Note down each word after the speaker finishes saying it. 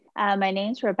My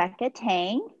name's Rebecca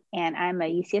Tang, and I'm a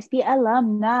UCSB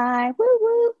alumni. Woo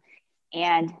woo!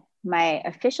 And my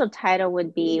official title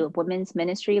would be Women's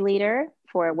Ministry Leader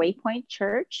for Waypoint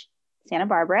Church, Santa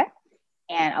Barbara.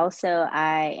 And also,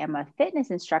 I am a fitness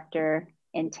instructor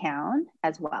in town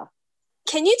as well.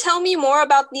 Can you tell me more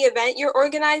about the event you're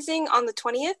organizing on the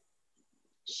 20th?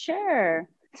 Sure.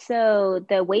 So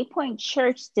the Waypoint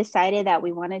Church decided that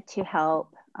we wanted to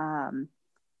help,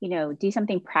 do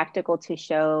something practical to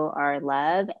show our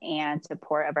love and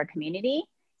support of our community.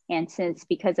 And since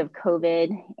because of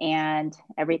COVID and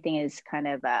everything is kind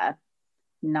of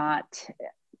not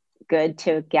good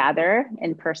to gather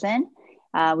in person,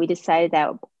 we decided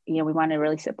that we want to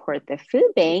really support the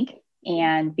food bank.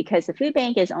 And because the food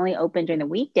bank is only open during the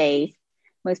weekdays,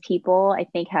 most people I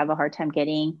think have a hard time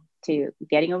getting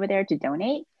over there to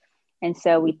donate. And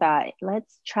so we thought,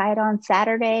 let's try it on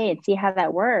Saturday and see how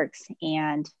that works.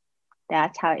 And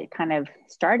that's how it kind of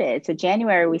started. So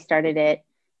January, we started it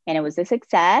and it was a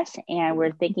success. And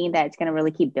we're thinking that it's going to really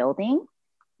keep building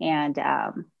and,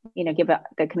 give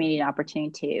the community an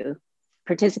opportunity to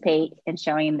participate in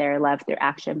showing their love through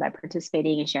action by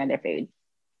participating and sharing their food.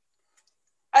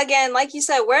 Again, like you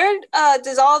said, where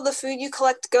does all the food you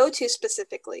collect go to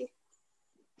specifically?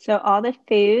 So all the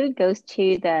food goes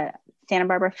to the Santa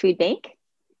Barbara Food Bank.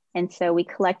 And so we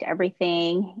collect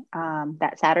everything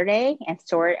that Saturday and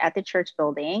store it at the church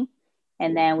building.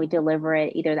 And then we deliver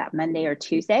it either that Monday or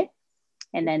Tuesday.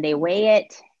 And then they weigh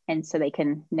it. And so they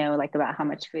can know about how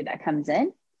much food that comes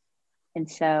in.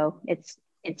 And so it's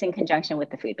in conjunction with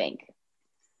the food bank.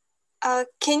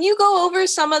 Can you go over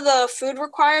some of the food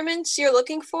requirements you're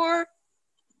looking for?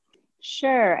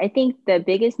 Sure. I think the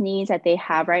biggest needs that they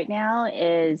have right now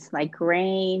is like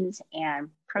grains and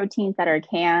proteins that are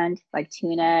canned, like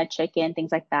tuna, chicken,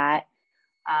 things like that.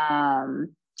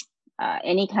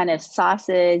 Any kind of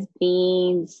sauces,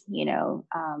 beans,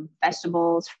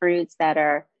 vegetables, fruits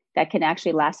that can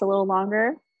actually last a little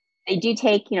longer. They do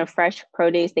take, fresh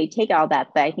produce. They take all that,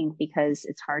 but I think because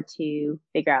it's hard to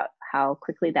figure out how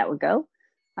quickly that would go,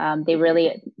 they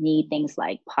really need things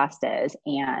like pastas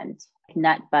and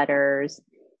nut butters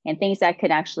and things that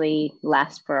could actually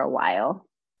last for a while.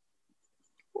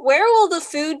 Where will the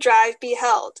food drive be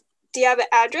held? Do you have an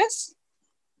address?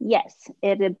 Yes,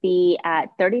 it'll be at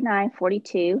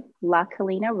 3942 La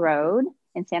Colina Road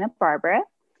in Santa Barbara.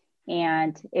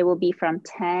 And it will be from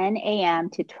 10 a.m.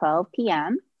 to 12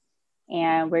 p.m.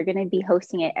 And we're going to be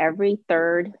hosting it every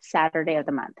third Saturday of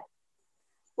the month.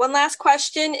 One last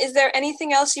question. Is there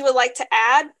anything else you would like to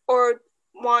add or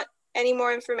want any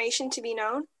more information to be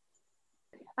known?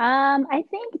 I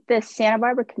think the Santa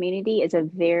Barbara community is a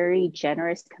very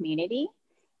generous community.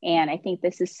 And I think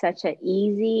this is such an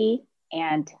easy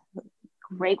and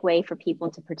great way for people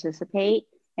to participate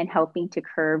in helping to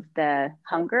curb the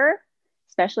hunger,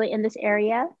 especially in this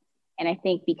area. And I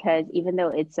think because even though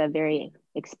it's a very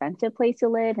expensive place to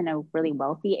live in a really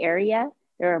wealthy area,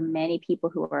 there are many people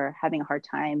who are having a hard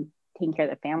time taking care of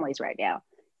their families right now.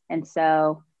 And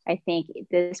so I think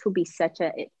this will be such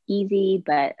an easy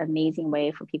but amazing way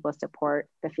for people to support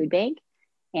the food bank.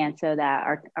 And so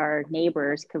that our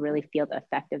neighbors could really feel the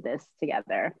effect of this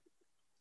together.